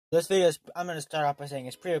This video is, I'm going to start off by saying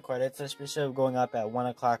it's pre-recorded. It's supposed going up at 1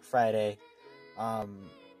 o'clock Friday.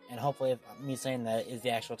 And hopefully, me saying that is the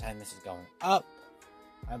actual time this is going up.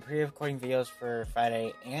 I'm pre-recording videos for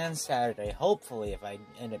Friday and Saturday. Hopefully, if I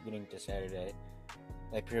end up getting to Saturday.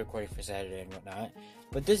 Like pre-recording for Saturday and whatnot.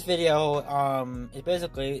 But this video is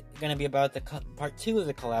basically going to be about the part 2 of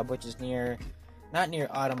the collab, which is not near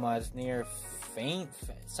Automa, it's near Faint,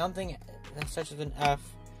 something that starts with an F.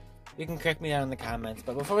 You can correct me down in the comments.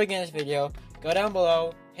 But before we get into this video, go down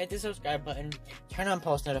below, hit the subscribe button, turn on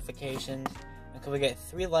post notifications, until we get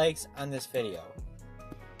 3 likes on this video.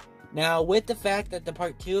 Now, with the fact that the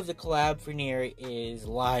part 2 of the collab for Nier is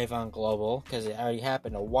live on Global, because it already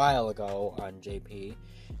happened a while ago on JP,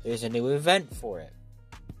 there's a new event for it,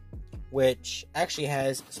 which actually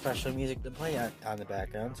has special music to play on the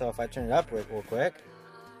background. So if I turn it up real quick.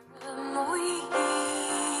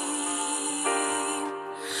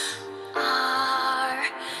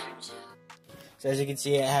 So as you can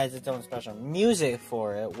see, it has its own special music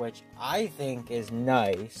for it, which I think is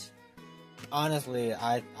nice. Honestly,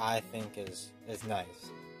 I think is nice.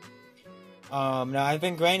 Now I've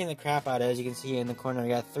been grinding the crap out of it. As you can see in the corner, I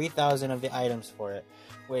got 3,000 of the items for it,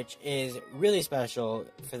 which is really special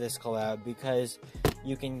for this collab because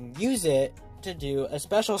you can use it to do a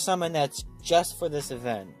special summon that's just for this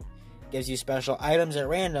event. Gives you special items at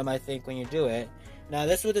random, I think, when you do it. Now,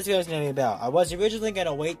 this is what this video is going to be about. I was originally going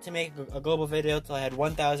to wait to make a global video until I had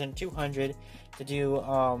 1,200 to do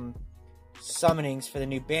summonings for the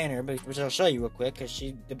new banner, which I'll show you real quick, because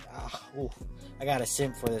I got a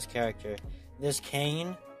simp for this character. This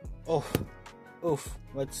Kane, oof,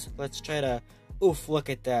 let's try to, look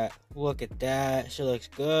at that, she looks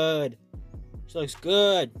good,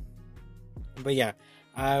 but yeah,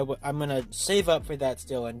 I'm gonna save up for that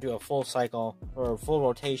still and do a full cycle, or a full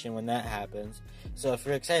rotation when that happens, so if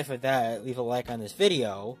you're excited for that, leave a like on this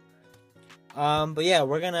video. But yeah,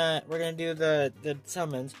 we're gonna do the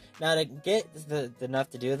summons. Now, to get the enough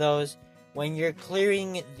to do those, when you're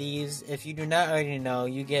clearing these, if you do not already know,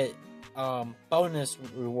 you get bonus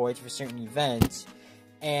rewards for certain events,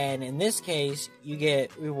 and in this case, you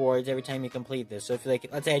get rewards every time you complete this. So if you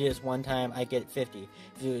let's say I do this one time, I get 50.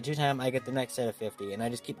 If you do it 2 times, I get the next set of 50, and I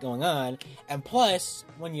just keep going on. And plus,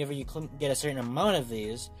 whenever you get a certain amount of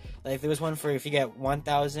these, like there was one for if you get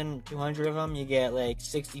 1,200 of them, you get like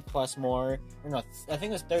 60 plus more. Or no, I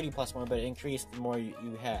think it was 30 plus more, but it increased the more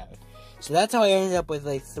you have. So that's how I ended up with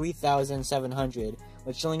like 3,700,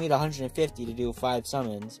 which you only need 150 to do 5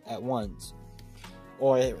 summons at once.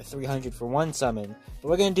 Or 300 for 1 summon. But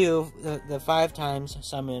we're going to do the 5 times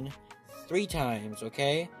summon 3 times,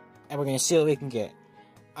 okay? And we're going to see what we can get.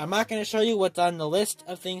 I'm not going to show you what's on the list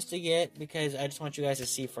of things to get, because I just want you guys to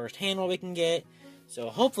see firsthand what we can get. So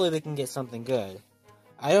hopefully we can get something good.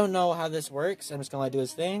 I don't know how this works. I'm just going to let it do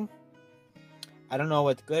his thing. I don't know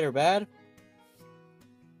what's good or bad.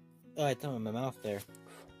 Oh, I threw in my mouth there.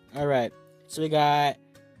 Alright, so we got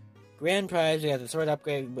Grand Prize, we got the Sword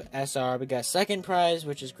Upgrade with SR, we got Second Prize,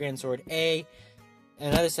 which is Grand Sword A,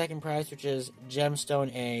 another Second Prize, which is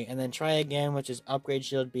Gemstone A, and then Try Again, which is Upgrade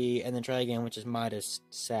Shield B, and then Try Again, which is Modest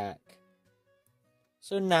Sack.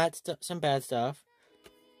 So not some bad stuff.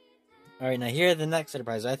 Alright, now here are the next set of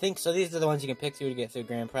prizes. I think, so these are the ones you can pick through to get through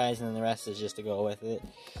Grand Prize, and then the rest is just to go with it.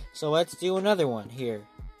 So let's do another one here.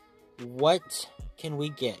 What can we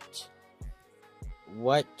get?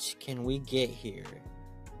 What can we get here?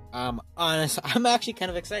 Honestly, I'm actually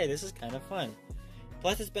kind of excited. This is kind of fun.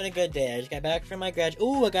 Plus, it's been a good day. I just got back from my grad.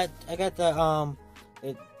 Ooh, I got the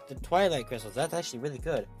Twilight crystals. That's actually really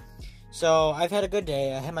good. So I've had a good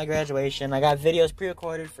day. I had my graduation. I got videos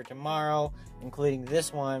pre-recorded for tomorrow, including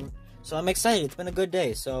this one. So I'm excited. It's been a good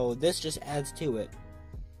day. So this just adds to it.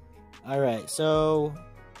 All right. So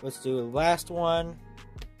let's do the last one,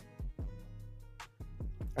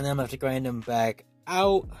 and then I'm gonna have to grind them back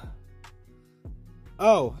out.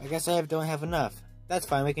 Oh, I guess I don't have enough. That's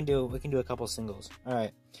fine. We can do a couple singles. All right,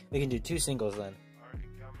 we can do 2 singles then.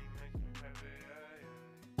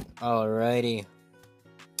 Alrighty.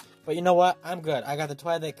 But you know what? I'm good. I got the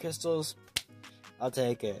Twilight crystals. I'll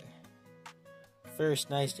take it. First,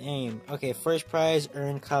 nice aim. Okay, first prize,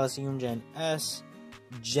 earn Coliseum Gem S,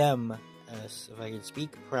 if I can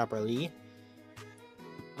speak properly.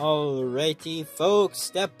 Alrighty, folks.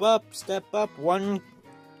 Step up.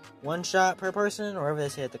 One shot per person, or whatever they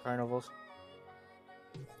say at the carnivals.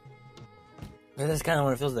 That's kind of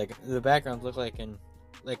what it feels like. The backgrounds look like in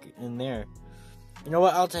there. You know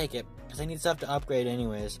what? I'll take it, because I need stuff to upgrade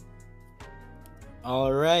anyways.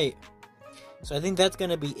 Alright. So I think that's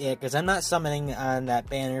going to be it, because I'm not summoning on that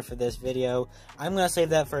banner for this video. I'm going to save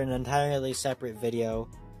that for an entirely separate video.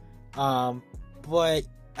 But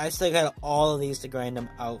I still got all of these to grind them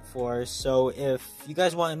out for, so if you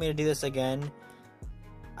guys want me to do this again,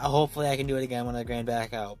 hopefully I can do it again when I grind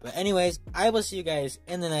back out. But anyways, I will see you guys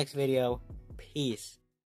in the next video. Peace.